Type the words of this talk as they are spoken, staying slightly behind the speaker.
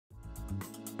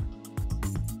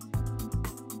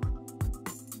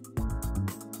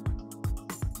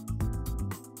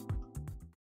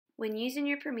When using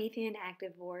your Promethean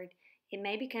active board, it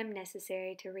may become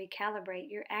necessary to recalibrate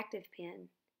your active pen.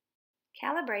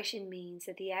 Calibration means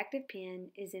that the active pen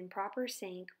is in proper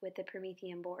sync with the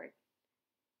Promethean board.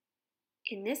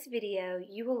 In this video,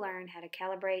 you will learn how to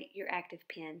calibrate your active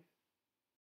pen.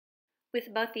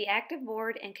 With both the active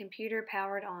board and computer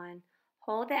powered on,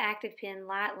 hold the active pen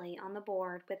lightly on the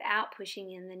board without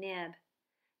pushing in the nib.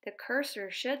 The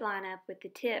cursor should line up with the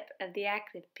tip of the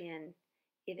active pen.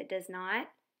 If it does not,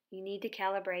 you need to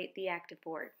calibrate the active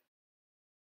board.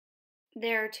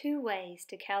 There are two ways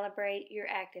to calibrate your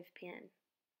active pen.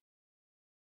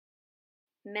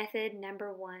 Method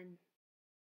number 1.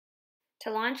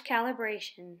 To launch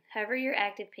calibration, hover your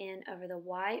active pen over the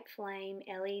white flame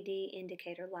LED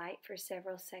indicator light for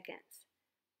several seconds.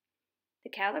 The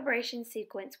calibration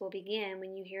sequence will begin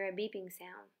when you hear a beeping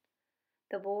sound.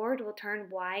 The board will turn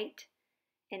white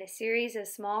and a series of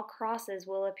small crosses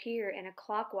will appear in a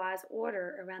clockwise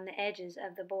order around the edges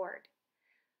of the board.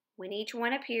 When each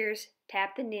one appears,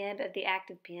 tap the nib of the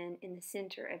active pen in the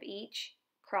center of each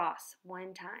cross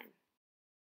one time.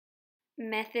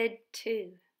 Method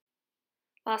 2.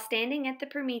 While standing at the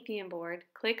Promethean board,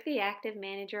 click the Active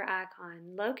Manager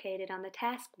icon located on the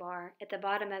taskbar at the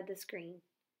bottom of the screen.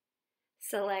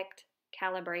 Select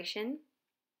Calibration.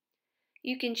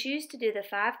 You can choose to do the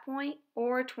 5-point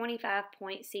or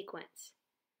 25-point sequence.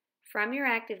 From your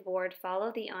active board,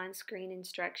 follow the on-screen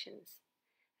instructions.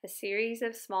 A series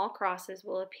of small crosses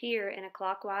will appear in a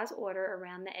clockwise order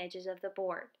around the edges of the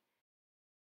board.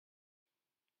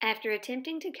 After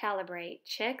attempting to calibrate,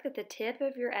 check that the tip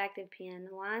of your active pen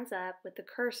lines up with the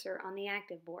cursor on the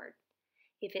active board.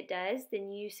 If it does,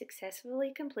 then you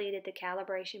successfully completed the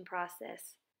calibration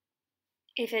process.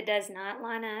 If it does not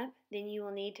line up, then you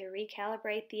will need to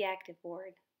recalibrate the active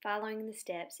board, following the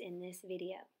steps in this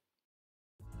video.